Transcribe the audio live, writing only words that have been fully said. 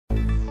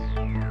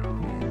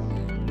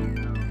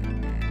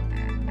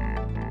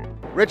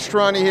Rich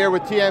Tehrani here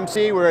with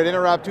TMC. We're at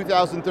Interop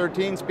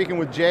 2013 speaking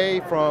with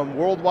Jay from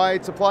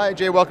Worldwide Supply.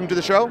 Jay, welcome to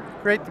the show.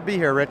 Great to be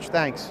here, Rich.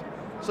 Thanks.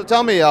 So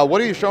tell me, what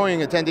are you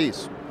showing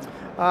attendees?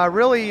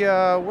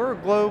 We're a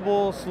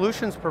global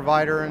solutions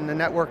provider in the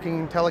networking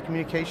and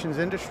telecommunications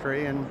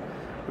industry, and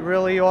we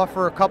really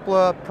offer a couple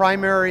of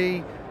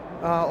primary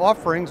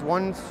offerings.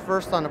 One's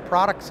first on the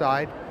product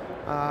side.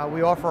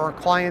 We offer our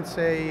clients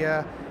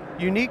a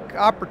unique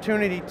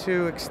opportunity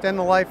to extend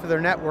the life of their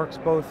networks,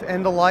 both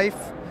end of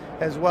life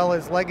as well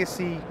as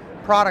legacy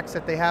products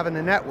that they have in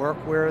the network,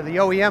 where the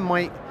OEM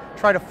might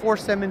try to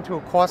force them into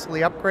a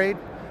costly upgrade.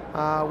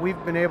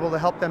 We've been able to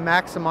help them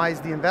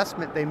maximize the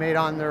investment they made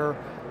on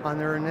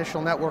their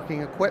initial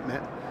networking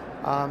equipment.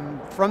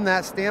 From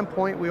that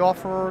standpoint, we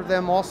offer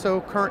them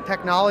also current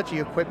technology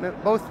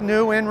equipment, both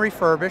new and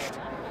refurbished,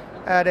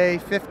 at a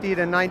 50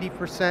 to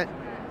 90%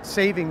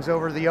 savings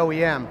over the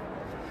OEM.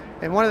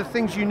 And one of the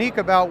things unique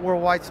about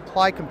Worldwide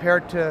Supply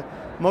compared to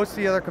most of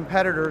the other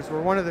competitors, we're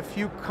one of the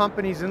few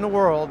companies in the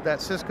world that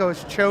Cisco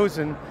has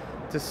chosen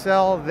to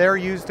sell their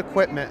used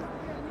equipment.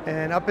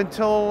 And up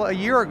until a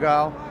year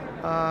ago,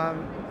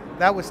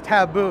 that was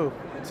taboo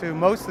to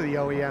most of the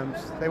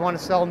OEMs. They want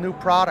to sell new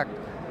product.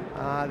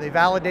 They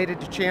validated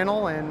the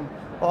channel and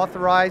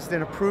authorized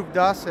and approved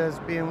us as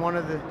being one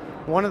of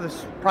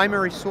the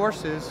primary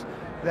sources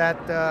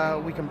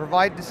that we can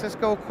provide the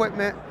Cisco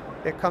equipment.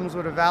 It comes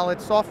with a valid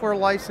software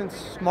license,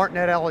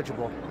 SmartNet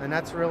eligible, and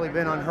that's really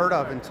been unheard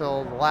of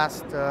until the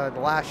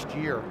last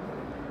year.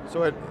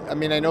 So, I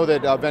know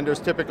that vendors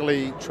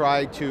typically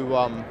try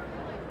to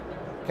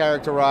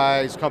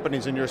characterize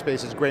companies in your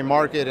space as gray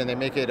market, and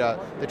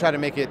they try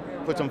to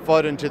put some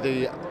FUD into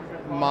the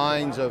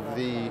minds of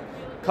the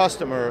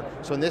customer.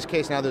 So in this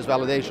case now there's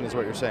validation, is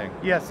what you're saying?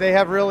 Yes, they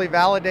have really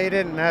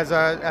validated, and as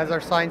our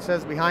sign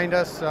says behind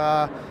us,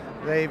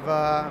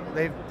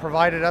 they've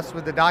provided us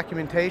with the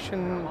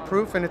documentation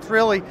proof, and it's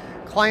really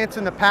clients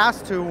in the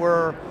past who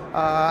were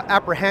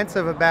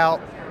apprehensive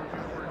about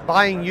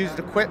buying used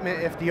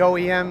equipment if the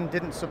OEM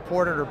didn't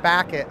support it or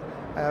back it.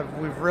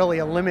 We've really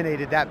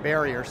eliminated that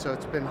barrier, so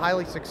it's been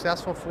highly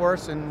successful for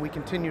us, and we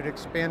continue to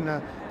expand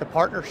the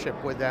partnership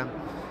with them.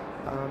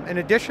 In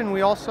addition,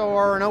 we also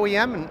are an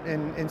OEM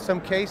in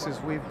some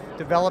cases. We've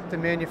developed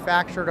and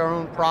manufactured our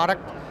own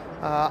product,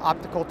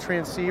 optical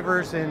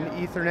transceivers and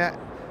Ethernet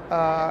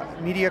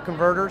media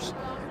converters,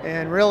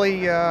 and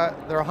really they're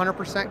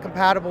 100%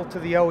 compatible to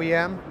the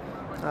OEM,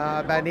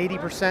 about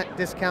 80%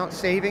 discount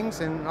savings,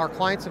 and our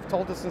clients have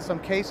told us in some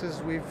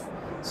cases we've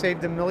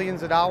saved them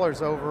millions of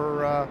dollars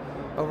over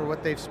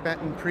what they've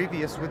spent in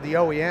previous with the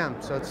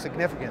OEM, so it's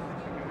significant.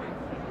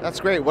 That's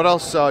great. What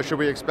else should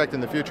we expect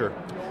in the future?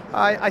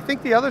 I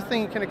think the other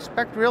thing you can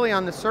expect really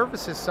on the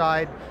services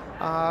side,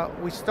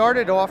 we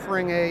started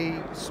offering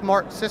a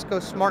Cisco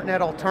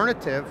SmartNet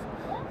alternative.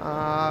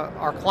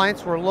 Our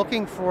clients were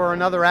looking for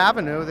another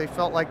avenue. They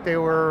felt like they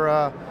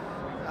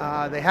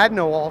had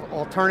no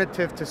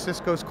alternative to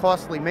Cisco's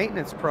costly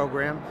maintenance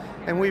program,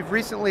 and we've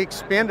recently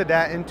expanded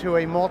that into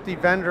a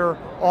multi-vendor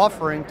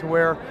offering to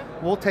where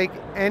we'll take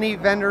any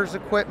vendor's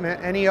equipment,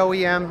 any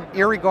OEM,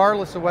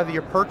 irregardless of whether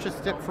you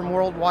purchased it from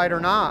Worldwide or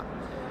not,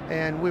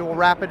 and we will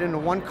wrap it into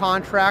one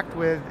contract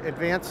with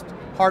advanced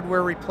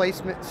hardware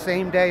replacement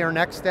same day or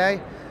next day,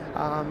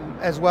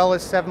 as well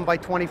as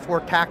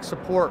 7x24 tax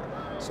support.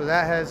 So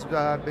that has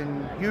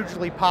been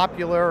hugely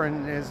popular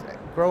and is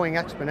growing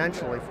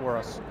exponentially for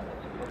us.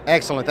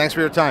 Excellent. Thanks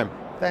for your time.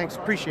 Thanks.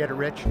 Appreciate it,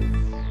 Rich.